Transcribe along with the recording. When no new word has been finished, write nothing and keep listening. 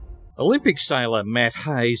Olympic sailor Matt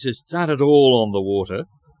Hayes has done it all on the water,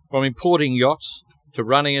 from importing yachts to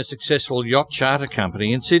running a successful yacht charter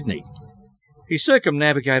company in Sydney. He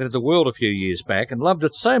circumnavigated the world a few years back and loved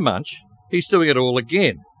it so much, he's doing it all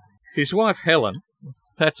again. His wife Helen,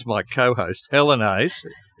 that's my co-host, Helen Hayes,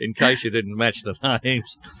 in case you didn't match the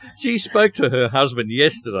names, she spoke to her husband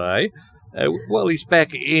yesterday while he's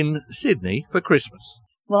back in Sydney for Christmas.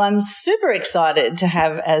 Well, I'm super excited to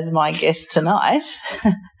have as my guest tonight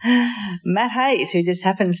Matt Hayes, who just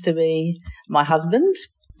happens to be my husband.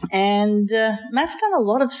 And Matt's done a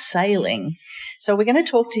lot of sailing. So we're going to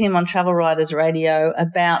talk to him on Travel Writers Radio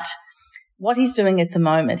about what he's doing at the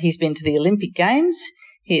moment. He's been to the Olympic Games.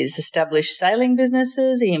 He's established sailing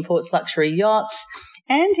businesses. He imports luxury yachts.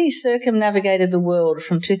 And he circumnavigated the world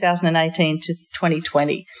from 2018 to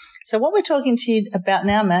 2020. So what we're talking to you about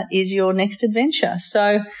now, Matt, is your next adventure.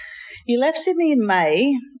 So you left Sydney in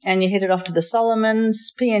May and you headed off to the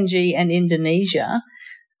Solomons, PNG and Indonesia.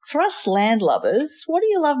 For us landlubbers, what do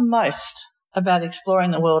you love most about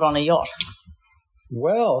exploring the world on a yacht?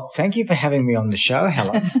 Well, thank you for having me on the show,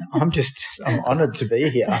 Helen. I'm honoured to be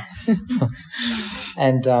here.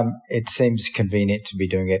 And it seems convenient to be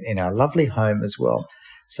doing it in our lovely home as well.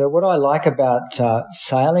 So what I like about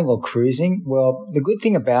sailing or cruising, well, the good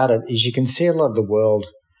thing about it is you can see a lot of the world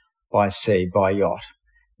by sea, by yacht.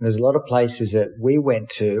 And there's a lot of places that we went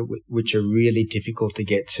to which are really difficult to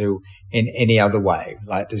get to in any other way.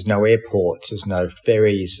 Like there's no airports, there's no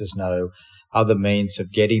ferries, there's no other means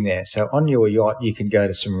of getting there. So on your yacht, you can go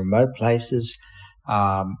to some remote places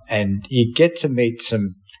and you get to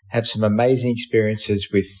have some amazing experiences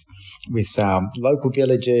with local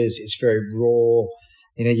villages. It's very raw.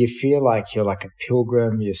 You know, you feel like you're like a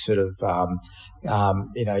pilgrim. You're sort of,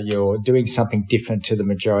 you're doing something different to the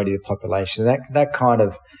majority of the population.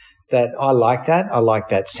 I like that. I like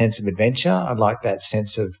that sense of adventure. I like that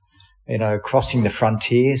sense of, crossing the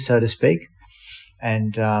frontier, so to speak.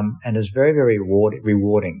 And it's very, very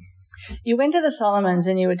rewarding. You went to the Solomons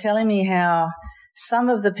and you were telling me how some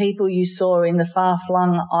of the people you saw in the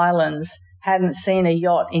far-flung islands hadn't seen a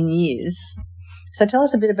yacht in years. So tell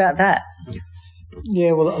us a bit about that.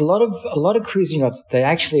 Yeah, well, a lot of cruising yachts, they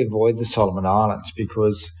actually avoid the Solomon Islands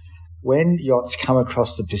because when yachts come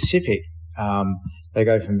across the Pacific, they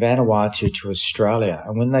go from Vanuatu to Australia,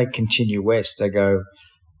 and when they continue west, they go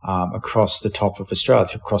across the top of Australia,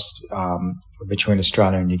 between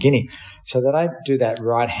Australia and New Guinea. So they don't do that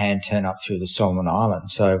right-hand turn up through the Solomon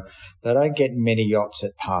Islands. So they don't get many yachts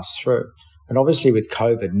that pass through. And obviously with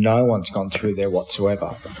COVID, no one's gone through there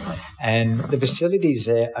whatsoever. And the facilities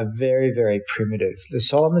there are very, very primitive. The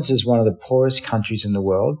Solomons is one of the poorest countries in the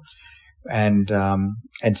world. And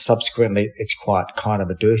subsequently, it's quite kind of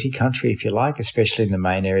a dirty country, if you like, especially in the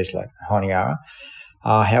main areas like Honiara.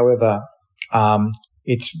 However,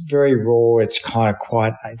 it's very raw. It's kind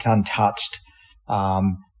of it's untouched.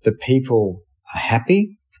 The people are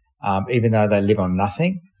happy, even though they live on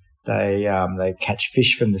nothing. They catch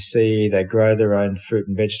fish from the sea. They grow their own fruit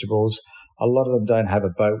and vegetables. A lot of them don't have a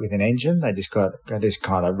boat with an engine. They just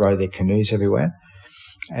kind of row their canoes everywhere,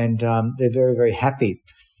 and they're very, very happy.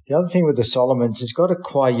 The other thing with the Solomons, it's got a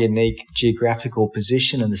quite unique geographical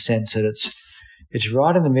position in the sense that it's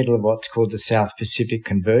right in the middle of what's called the South Pacific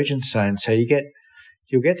Convergence Zone. So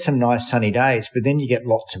you'll get some nice sunny days, but then you get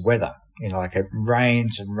lots of weather. Like it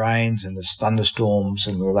rains and there's thunderstorms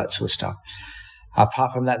and all that sort of stuff.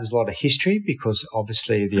 Apart from that, there's a lot of history because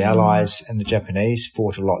obviously the Allies and the Japanese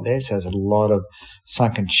fought a lot there. So there's a lot of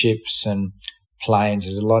sunken ships and planes.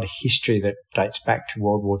 There's a lot of history that dates back to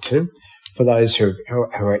World War II. For those who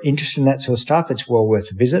are interested in that sort of stuff, it's well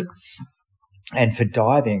worth a visit. And for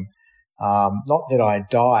diving, not that I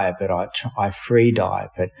dive, but I free dive.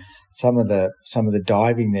 But some of the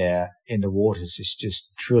diving there in the waters is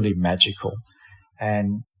just truly magical.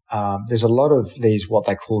 And there's a lot of these what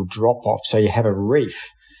they call drop-offs. So you have a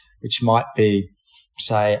reef, which might be,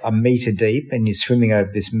 say, a metre deep, and you're swimming over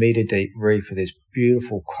this metre-deep reef with this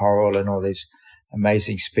beautiful coral and all these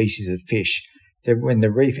amazing species of fish. Then when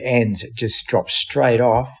the reef ends, it just drops straight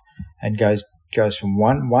off and goes from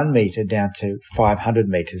 1 metre down to 500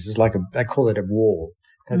 metres. It's like they call it a wall.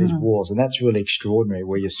 That is walls, and that's really extraordinary,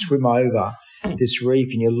 where you swim over this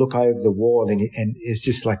reef and you look over the wall and it's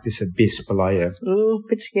just like this abyss below you. Ooh, a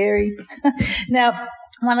bit scary. Now,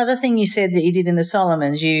 one other thing you said that you did in the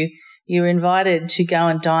Solomons, you were invited to go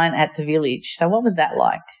and dine at the village. So what was that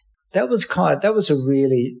like? It was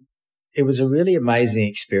a really amazing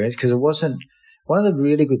experience because it wasn't one of the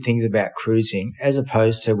really good things about cruising, as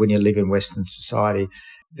opposed to when you live in Western society,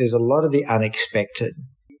 there's a lot of the unexpected.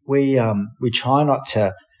 We try not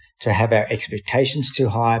to have our expectations too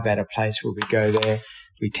high about a place where we go there.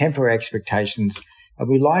 temper our expectations, and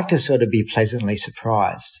we like to sort of be pleasantly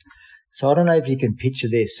surprised. So I don't know if you can picture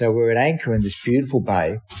this. So we're at anchor in this beautiful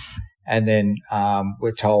bay, and then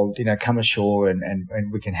we're told, come ashore and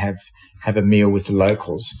we can have a meal with the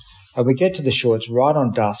locals. And we get to the shore, it's right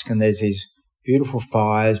on dusk, and there's these beautiful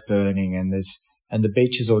fires burning, and the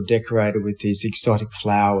beach is all decorated with these exotic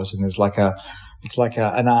flowers, and there's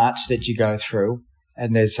an arch that you go through,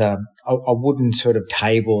 and there's a wooden sort of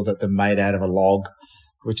table that they've made out of a log,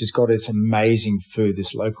 which has got this amazing food,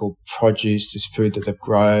 this local produce, this food that they've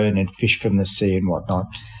grown, and fish from the sea and whatnot.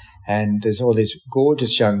 And there's all these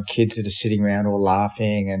gorgeous young kids that are sitting around all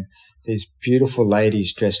laughing, and these beautiful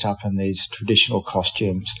ladies dressed up in these traditional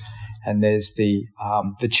costumes. And there's the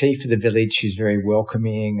chief of the village who's very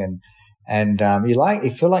welcoming, and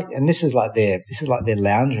you feel like, and this is like their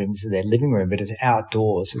lounge room, this is their living room, but it's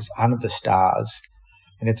outdoors, it's under the stars,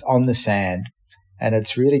 and it's on the sand, and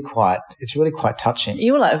it's really quite touching.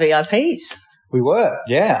 You were like VIPs. We were,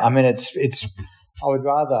 yeah. I mean, it's. I would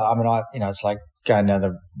rather. I mean, it's like going down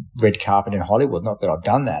the red carpet in Hollywood. Not that I've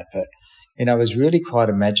done that, but it was really quite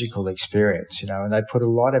a magical experience. And they put a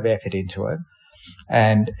lot of effort into it,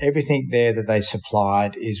 and everything there that they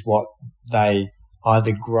supplied is what they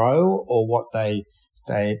either grow or what they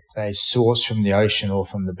source from the ocean or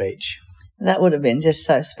from the beach. That would have been just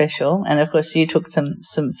so special. And, of course, you took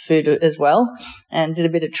some food as well and did a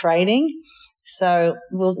bit of trading. So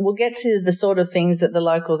we'll get to the sort of things that the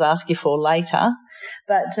locals ask you for later.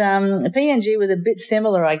 But PNG was a bit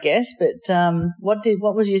similar, I guess. But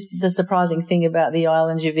what was the surprising thing about the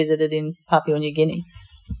islands you visited in Papua New Guinea?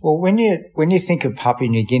 Well, when you think of Papua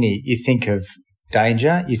New Guinea, you think of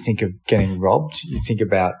danger, you think of getting robbed, you think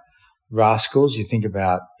about rascals, you think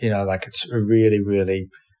about, like it's a really, really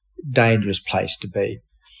dangerous place to be.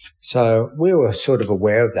 So we were sort of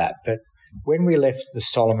aware of that. But when we left the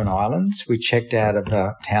Solomon Islands, we checked out of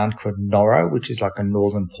a town called Noro, which is like a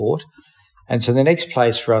northern port. And so the next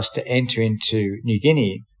place for us to enter into New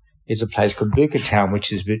Guinea is a place called Buka Town,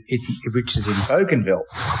 which is in Bougainville.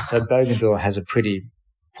 So Bougainville has a pretty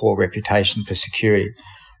poor reputation for security.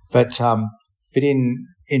 But in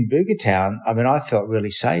Buka Town, I mean, I felt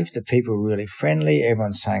really safe. The people were really friendly.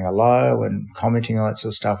 Everyone's saying hello and commenting on that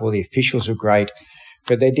sort of stuff. All the officials were great.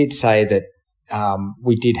 But they did say that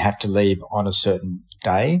we did have to leave on a certain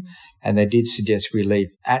day, and they did suggest we leave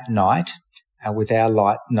at night with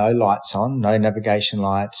our no lights on, no navigation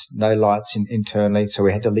lights, no lights internally. So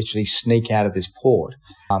we had to literally sneak out of this port,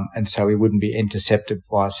 and so we wouldn't be intercepted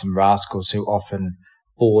by some rascals who often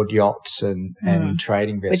board yachts and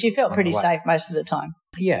trading vessels. But you felt pretty safe most of the time.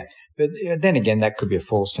 Yeah, but then again, that could be a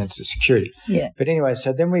false sense of security. Yeah. But anyway,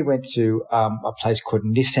 so then we went to a place called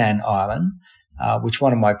Nissan Island, which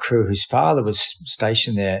one of my crew, whose father was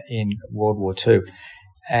stationed there in World War II,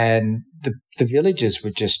 and the villagers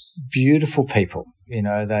were just beautiful people.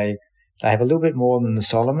 They have a little bit more than the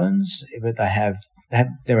Solomons, but they have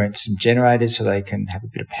some generators so they can have a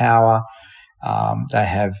bit of power. They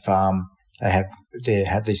have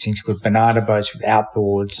these things called banana boats with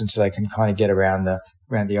outboards, and so they can kind of get around the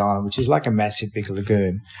island, which is like a massive big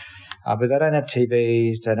lagoon. But they don't have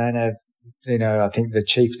TVs. They don't have, I think the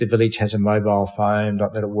chief of the village has a mobile phone,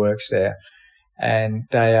 not that it works there. And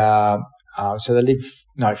they are, so they live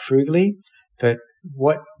frugally. But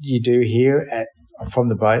what you do here from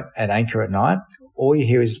the boat at anchor at night, all you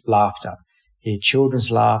hear is laughter. You hear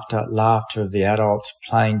children's laughter of the adults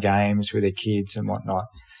playing games with their kids and whatnot.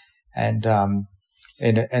 And the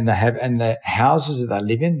houses that they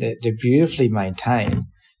live in, they're beautifully maintained.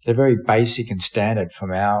 They're very basic and standard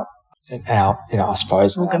from our I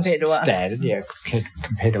suppose compared to us. Standard, yeah,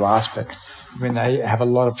 compared to us. But when they have a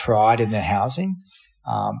lot of pride in their housing,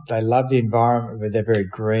 they love the environment where they're very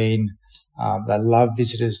green. They love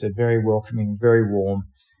visitors. They're very welcoming, very warm,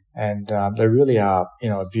 and they really are,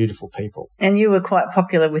 a beautiful people. And you were quite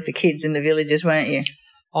popular with the kids in the villages, weren't you?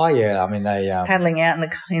 Oh yeah, I mean they paddling out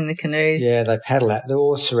in the canoes. Yeah, they paddle out. They're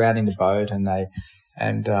all surrounding the boat, and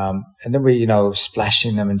then we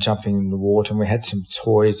splashing them and jumping in the water. And we had some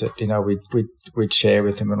toys that we'd share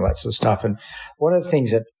with them and all that sort of stuff. And one of the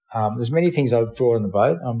things that there's many things I brought on the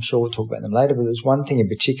boat. I'm sure we'll talk about them later, but there's one thing in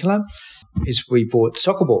particular is we bought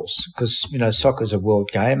soccer balls because soccer is a world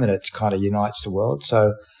game and it kind of unites the world.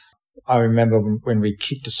 So I remember when we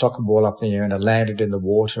kicked a soccer ball up in the air and it landed in the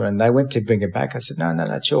water and they went to bring it back. I said, no,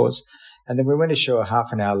 that's yours. And then we went ashore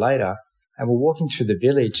half an hour later and we're walking through the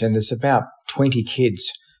village and there's about 20 kids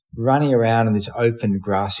running around in this open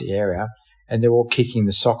grassy area and they're all kicking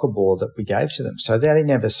the soccer ball that we gave to them. So they didn't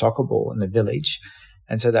have a soccer ball in the village.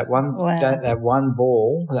 And so that one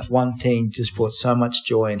ball, that one thing just brought so much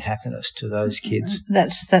joy and happiness to those kids.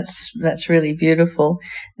 That's really beautiful.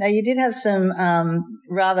 Now, you did have some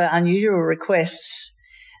rather unusual requests.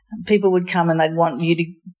 People would come and they'd want you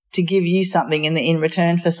to give you something in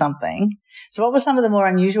return for something. So what were some of the more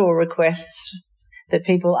unusual requests that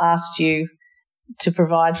people asked you to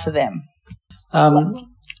provide for them?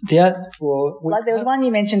 There was one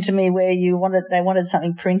you mentioned to me where they wanted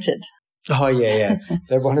something printed. Oh, yeah.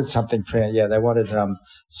 They wanted something printed. Yeah, they wanted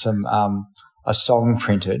a song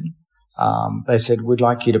printed. They said, we'd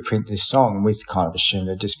like you to print this song. We kind of assumed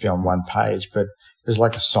it'd just be on one page, but it was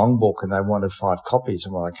like a songbook and they wanted 5 copies.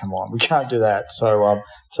 And we're like, come on, we can't do that. So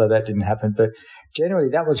that didn't happen. But generally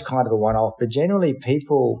that was kind of a one-off. But generally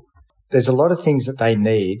people, there's a lot of things that they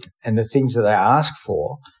need, and the things that they ask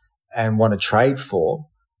for and want to trade for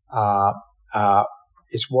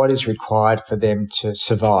is what is required for them to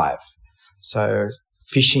survive. So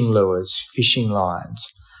fishing lures, fishing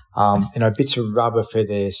lines, bits of rubber for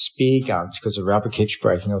their spear guns because the rubber keeps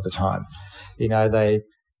breaking all the time.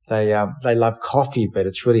 They love coffee, but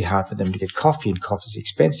it's really hard for them to get coffee, and coffee's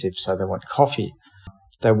expensive, so they want coffee.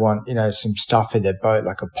 They want, some stuff in their boat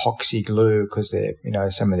like epoxy glue because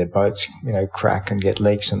some of their boats, crack and get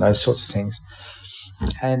leaks and those sorts of things.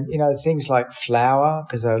 And, things like flour,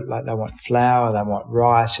 because they want flour, they want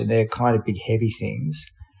rice, and they're kind of big, heavy things,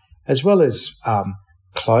 as well as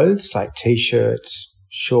clothes like T-shirts,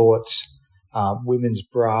 shorts, women's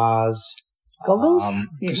bras. Goggles?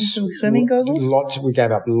 Swimming goggles? We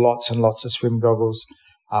gave up lots and lots of swim goggles,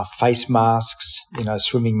 face masks,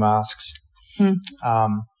 swimming masks.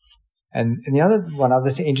 And the other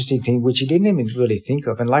interesting thing, which you didn't even really think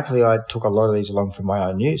of, and luckily I took a lot of these along for my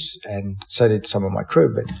own use, and so did some of my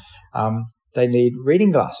crew, but they need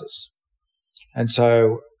reading glasses. And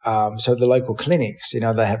so the local clinics, they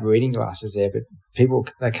have reading glasses there, but people,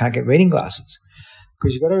 they can't get reading glasses.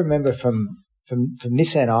 Because you've got to remember from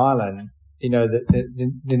Nissan Island,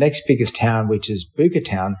 the next biggest town, which is Buka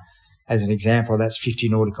Town, as an example, that's 50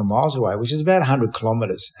 nautical miles away, which is about 100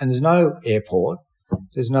 kilometres. And there's no airport,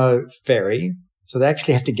 there's no ferry, so they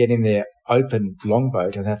actually have to get in their open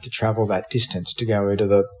longboat and have to travel that distance to go into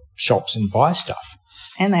the shops and buy stuff.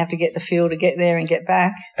 And they have to get the fuel to get there and get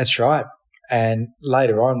back. That's right. And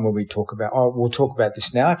later on when we'll talk about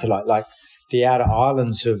this now if you like the outer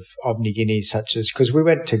islands of New Guinea, such as, because we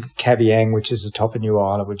went to Kavieng, which is the top of New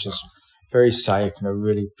Ireland, which is very safe and a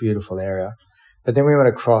really beautiful area. But then we went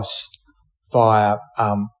across via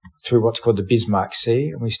through what's called the Bismarck Sea,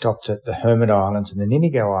 and we stopped at the Hermit Islands and the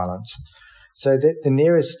Ninigo Islands. So the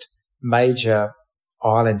nearest major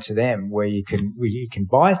island to them where you can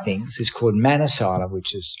buy things is called Manus Island,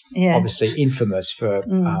 which is obviously infamous for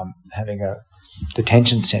having a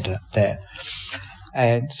detention centre there.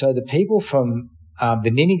 And so the people from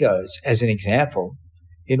the Ninigos, as an example,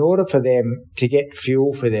 in order for them to get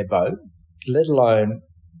fuel for their boat, let alone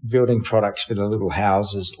building products for the little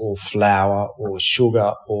houses or flour or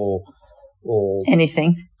sugar or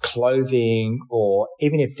anything, clothing, or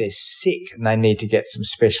even if they're sick and they need to get some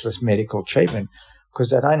specialist medical treatment, because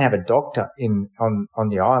they don't have a doctor on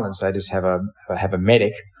the islands, they just have a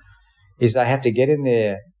medic, is they have to get in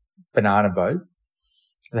their banana boat.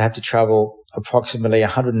 They have to travel approximately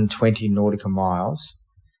 120 nautical miles.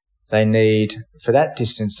 For that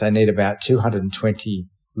distance, they need about 220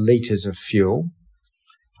 litres of fuel.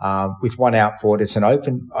 With one outboard. It's an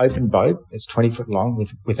open boat. It's 20 foot long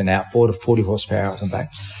with an outboard of 40 horsepower out and back.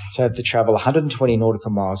 So they have to travel 120 nautical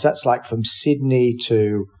miles. That's like from Sydney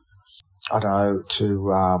to,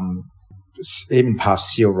 even past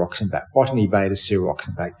Seal Rocks and back, Botany Bay to Seal Rocks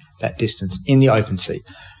and back, that distance in the open sea.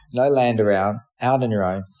 No land around, out on your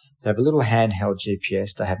own. They have a little handheld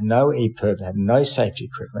GPS. They have no EPIRB. They have no safety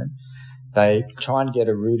equipment. They try and get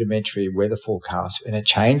a rudimentary weather forecast, and it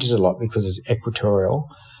changes a lot because it's equatorial.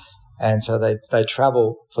 And so they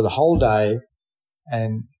travel for the whole day,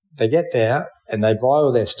 and they get there and they buy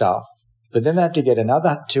all their stuff, but then they have to get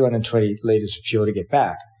another 220 litres of fuel to get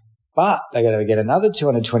back. But they got to get another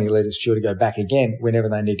 220 litres of fuel to go back again whenever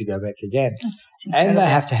they need to go back again. And they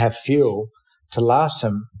have to have fuel to last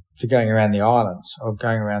them for going around the islands or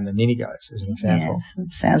going around the Ninigos, as an example. Yes,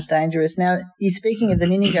 it sounds dangerous. Now, speaking of the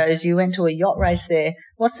Ninigos, you went to a yacht race there.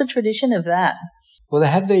 What's the tradition of that? Well, they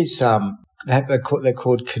have these. They're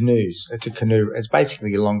called canoes. It's a canoe. It's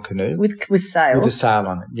basically a long canoe with sails. With a sail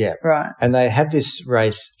on it. Yeah, right. And they have this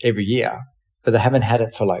race every year, but they haven't had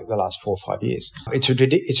it for like the last 4 or 5 years. It's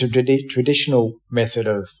a traditional method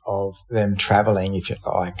of them travelling, if you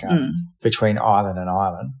like, between island and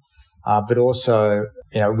island. But also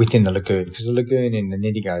within the lagoon, because the lagoon in the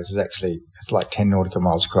Nidigos it's like 10 nautical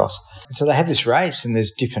miles across. And so they have this race, and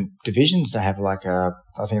there's different divisions. They have I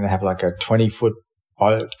think they have like a 20-foot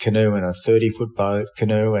boat canoe and a 30-foot boat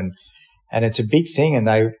canoe, and it's a big thing. And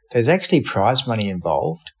there's actually prize money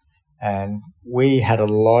involved. And we had a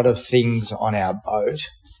lot of things on our boat.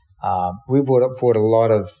 We bought a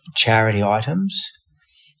lot of charity items,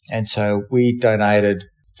 and so we donated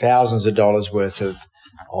thousands of dollars worth of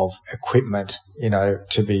equipment,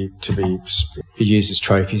 to be used as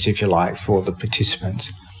trophies, if you like, for the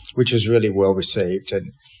participants, which was really well received.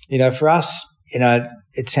 And, for us,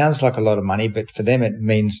 it sounds like a lot of money, but for them it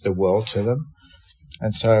means the world to them.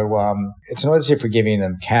 And so it's not as if we're giving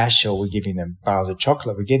them cash or we're giving them bars of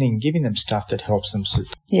chocolate. We're giving them stuff that helps them.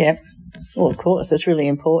 Yeah. Well, of course, that's really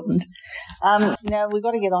important. Now, we've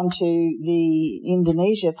got to get on to the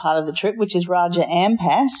Indonesia part of the trip, which is Raja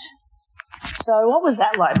Ampat. So what was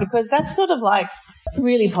that like? Because that's sort of like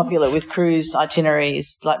really popular with cruise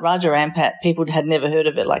itineraries. Like Raja Ampat, people had never heard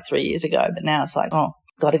of it like 3 years ago, but now it's like, oh,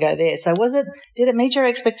 got to go there. So did it meet your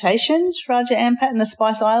expectations, Raja Ampat and the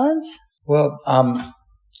Spice Islands? Well,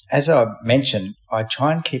 as I mentioned, I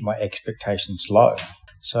try and keep my expectations low.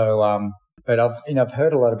 So, but I've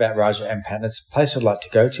heard a lot about Raja Ampat. It's a place I'd like to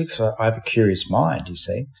go to because I have a curious mind, you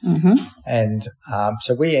see. Mm-hmm. And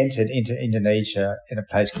so we entered into Indonesia in a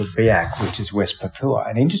place called Biak, which is West Papua.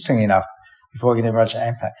 And interestingly enough, before I get into Raja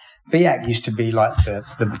Ampat, Biak used to be like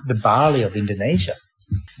the Bali of Indonesia.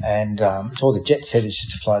 And it's all the jet setters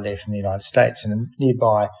used to fly there from the United States. And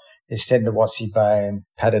nearby is Cendrawasih Bay and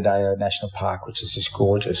Padadeo National Park, which is just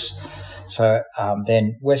gorgeous. So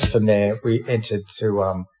then west from there, we entered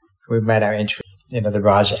to we made our entry into the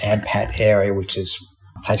Raja Ampat area, which is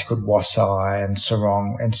a place called Wasai and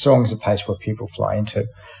Sorong. And Sorong is a place where people fly into.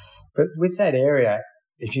 But with that area,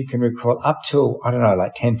 if you can recall, up till,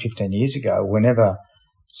 like 10, 15 years ago, whenever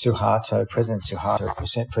President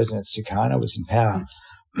Sukarno was in power,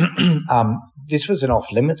 this was an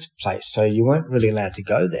off-limits place, so you weren't really allowed to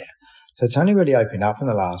go there. So it's only really opened up in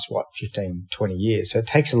the last, 15, 20 years. So it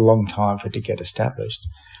takes a long time for it to get established.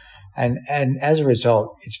 And as a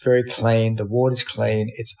result, it's very clean. The water's clean.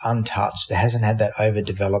 It's untouched. It hasn't had that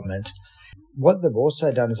overdevelopment. What they've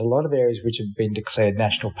also done is a lot of areas which have been declared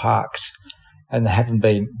national parks and they haven't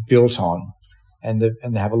been built on, and they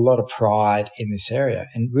have a lot of pride in this area.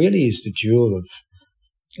 And really is the jewel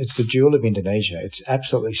of Indonesia. It's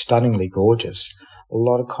absolutely stunningly gorgeous. A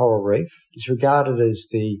lot of coral reef. It's regarded as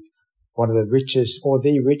one of the richest or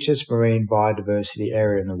the richest marine biodiversity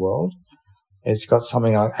area in the world. It's got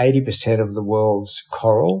something like 80% of the world's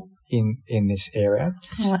coral in this area.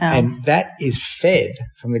 Wow. And that is fed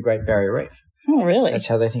from the Great Barrier Reef. Oh, really? That's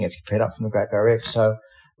how they think it's fed up from the Great Barrier Reef. So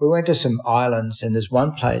we went to some islands, and there's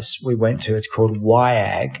one place we went to. It's called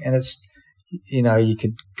Wayag, and it's, you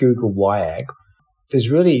could Google Wayag.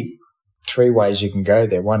 There's really 3 ways you can go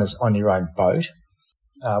there. One is on your own boat.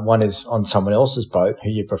 One is on someone else's boat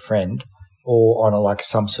who you befriend, or on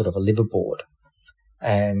some sort of a liveaboard.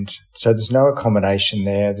 And so there's no accommodation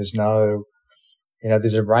there. There's no,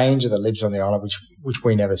 there's a ranger that lives on the island, which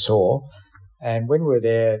we never saw. And when we were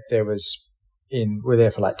there, we were there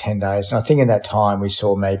for like 10 days. And I think in that time we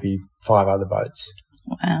saw maybe 5 other boats.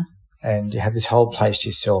 Wow. And you have this whole place to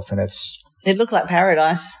yourself, and it looked like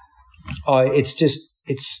paradise. Oh, it's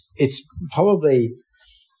probably,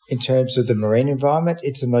 in terms of the marine environment,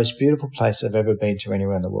 it's the most beautiful place I've ever been to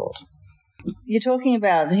anywhere in the world. You're talking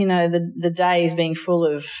about, the days being full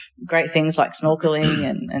of great things like snorkeling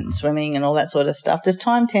and swimming and all that sort of stuff. Does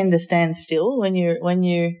time tend to stand still when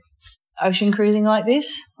you're ocean cruising like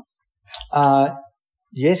this?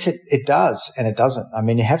 Yes, it does, and it doesn't. I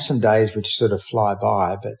mean, you have some days which sort of fly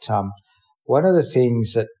by, but one of the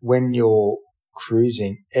things that when you're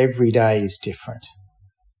cruising, every day is different,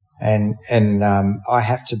 and I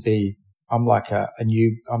have to be. I'm like a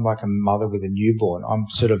mother with a newborn. I'm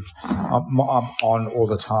on all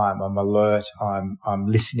the time. I'm alert. I'm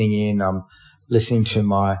listening in. I'm listening to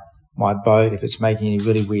my boat if it's making any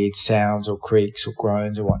really weird sounds or creaks or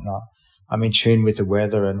groans or whatnot. I'm in tune with the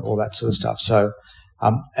weather and all that sort of stuff. So,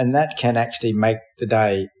 and that can actually make the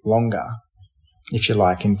day longer, if you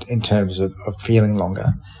like, in terms of feeling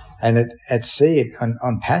longer. And at sea,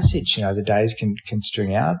 on passage, the days can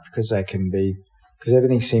string out because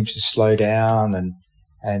everything seems to slow down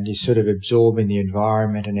and you sort of absorb in the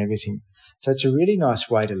environment and everything. So it's a really nice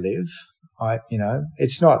way to live.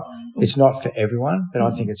 It's not for everyone, but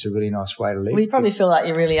I think it's a really nice way to live. Well, you probably feel like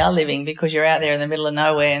you really are living because you're out there in the middle of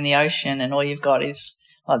nowhere in the ocean, and all you've got is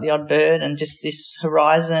like the odd bird and just this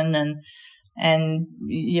horizon, and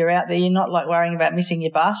you're out there. You're not like worrying about missing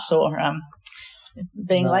your bus or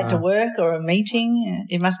being late to work or a meeting.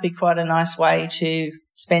 It must be quite a nice way to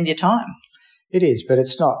spend your time. It is, but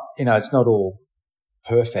it's not, it's not all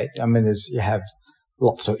perfect. I mean, you have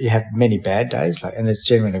many bad days, and it's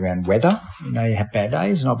generally around weather. You have bad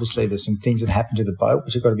days, and obviously there's some things that happen to the boat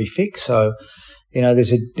which have got to be fixed. So,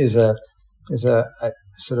 there's a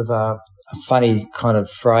sort of a funny kind of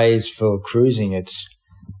phrase for cruising. It's,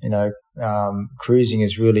 cruising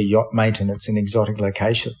is really yacht maintenance in exotic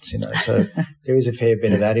locations. So there is a fair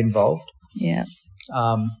bit of that involved. Yeah.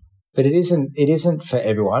 But it isn't for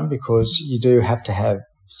everyone, because you do have to have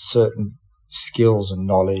certain skills and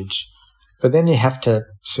knowledge. But then you have to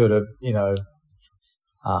sort of,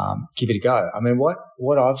 give it a go. I mean,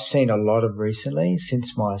 what I've seen a lot of recently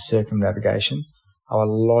since my circumnavigation are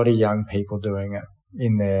a lot of young people doing it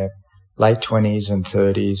in their late 20s and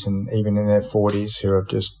 30s and even in their 40s, who have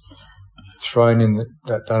just thrown in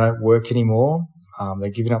that they don't work anymore.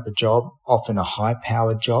 They're giving up a job, often a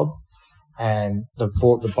high-powered job, and they've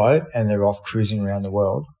bought the boat and they're off cruising around the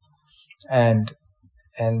world. And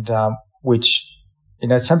which,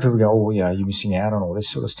 some people go, oh, you're missing out on all this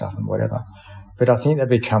sort of stuff and whatever. But I think they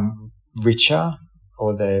become richer,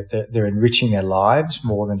 or they're enriching their lives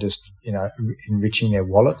more than just, enriching their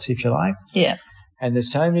wallets, if you like. Yeah. And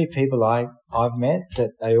there's so many people I've met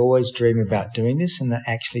that they always dream about doing this and they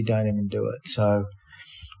actually don't even do it. So,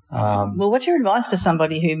 well, what's your advice for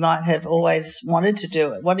somebody who might have always wanted to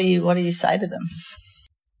do it? What do you say to them?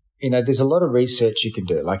 There's a lot of research you can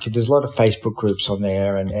do. Like, there's a lot of Facebook groups on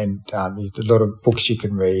there, and there's a lot of books you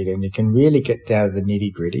can read, and you can really get down to the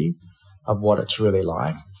nitty gritty of what it's really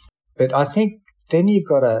like. But I think then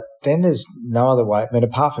there's no other way. I mean,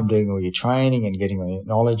 apart from doing all your training and getting all your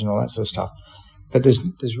knowledge and all that sort of stuff, but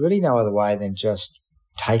there's really no other way than just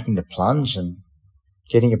taking the plunge and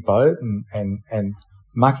getting a boat and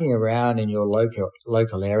mucking around in your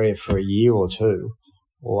local area for a year or two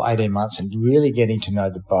or 18 months and really getting to know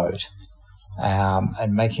the boat,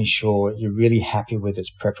 and making sure you're really happy with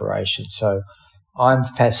its preparation. So I'm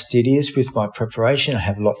fastidious with my preparation. I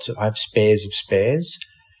have spares of spares,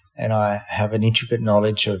 and I have an intricate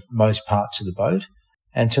knowledge of most parts of the boat.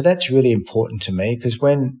 And so that's really important to me, because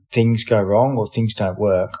when things go wrong or things don't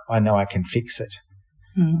work, I know I can fix it.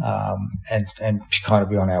 And kind of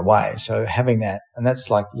be on our way. So having that, and that's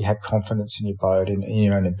like you have confidence in your boat and in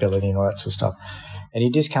your own ability and all that sort of stuff. And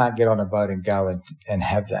you just can't get on a boat and go and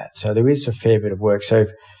have that. So there is a fair bit of work. So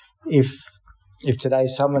if today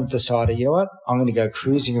someone decided, you know what, I'm going to go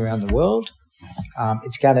cruising around the world,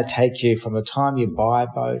 it's going to take you from the time you buy a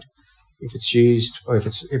boat, if it's used or if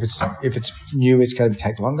it's new, it's going to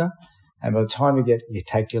take longer. And by the time you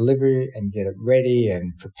take delivery and get it ready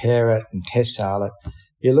and prepare it and test sail it,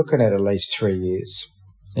 you're looking at least 3 years.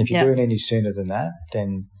 If you're doing any sooner than that,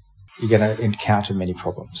 then you're going to encounter many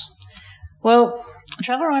problems. Well,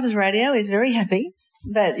 Travel Writers Radio is very happy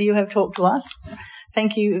that you have talked to us.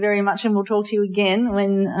 Thank you very much, and we'll talk to you again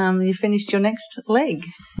when you've finished your next leg.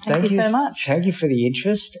 Thank you so much. Thank you for the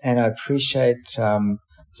interest, and I appreciate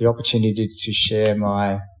the opportunity to share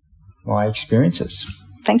my experiences.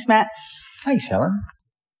 Thanks, Matt. Thanks, Helen.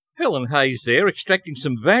 Helen Hayes there, extracting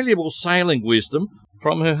some valuable sailing wisdom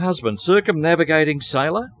from her husband, circumnavigating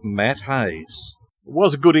sailor Matt Hayes. It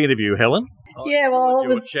was a good interview, Helen. Yeah, well, it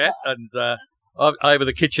was chat and over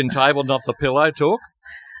the kitchen table, not the pillow talk.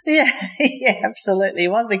 Yeah, absolutely.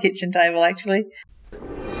 It was the kitchen table, actually.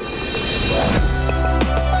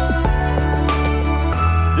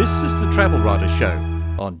 This is the Travel Writer Show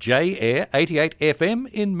on J-Air 88 FM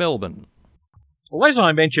in Melbourne. Well, as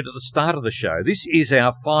I mentioned at the start of the show, this is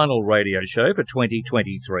our final radio show for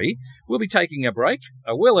 2023. We'll be taking a break,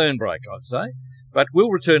 a well-earned break, I'd say, but we'll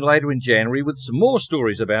return later in January with some more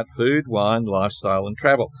stories about food, wine, lifestyle and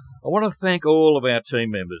travel. I want to thank all of our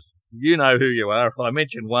team members. You know who you are. If I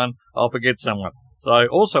mention one, I'll forget someone. So I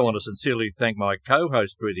also want to sincerely thank my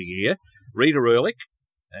co-host through the year, Rita Ehrlich,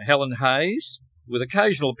 Helen Hayes, with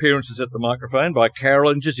occasional appearances at the microphone by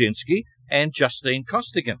Carolyn Jasinski and Justine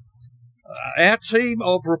Costigan. Our team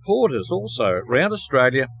of reporters also around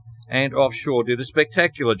Australia and offshore did a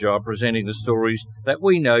spectacular job presenting the stories that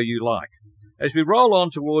we know you like. As we roll on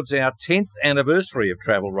towards our 10th anniversary of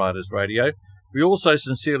Travel Writers Radio, we also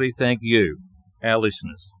sincerely thank you, our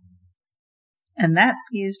listeners. And that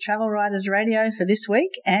is Travel Writers Radio for this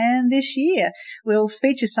week and this year. We'll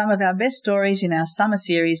feature some of our best stories in our summer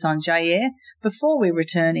series on J-Air before we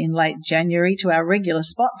return in late January to our regular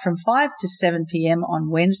spot from 5 to 7 p.m. on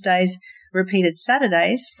Wednesdays repeated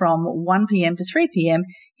Saturdays from 1 p.m. to 3 p.m.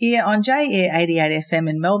 here on JAir 88 FM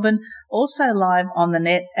in Melbourne, also live on the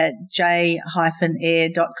net at j-air.com.au.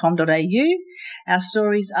 Our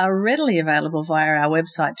stories are readily available via our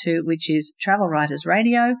website too, which is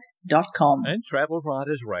travelwritersradio.com. And Travel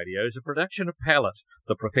Writers Radio is a production of Pallet,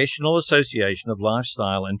 the professional association of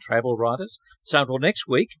lifestyle and travel writers. So until next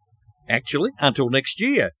week, actually, until next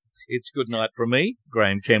year, it's good night from me,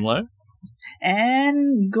 Graham Kemlow.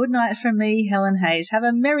 And good night from me, Helen Hayes. Have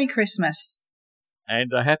a Merry Christmas.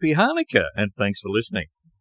 And a Happy Hanukkah, and thanks for listening.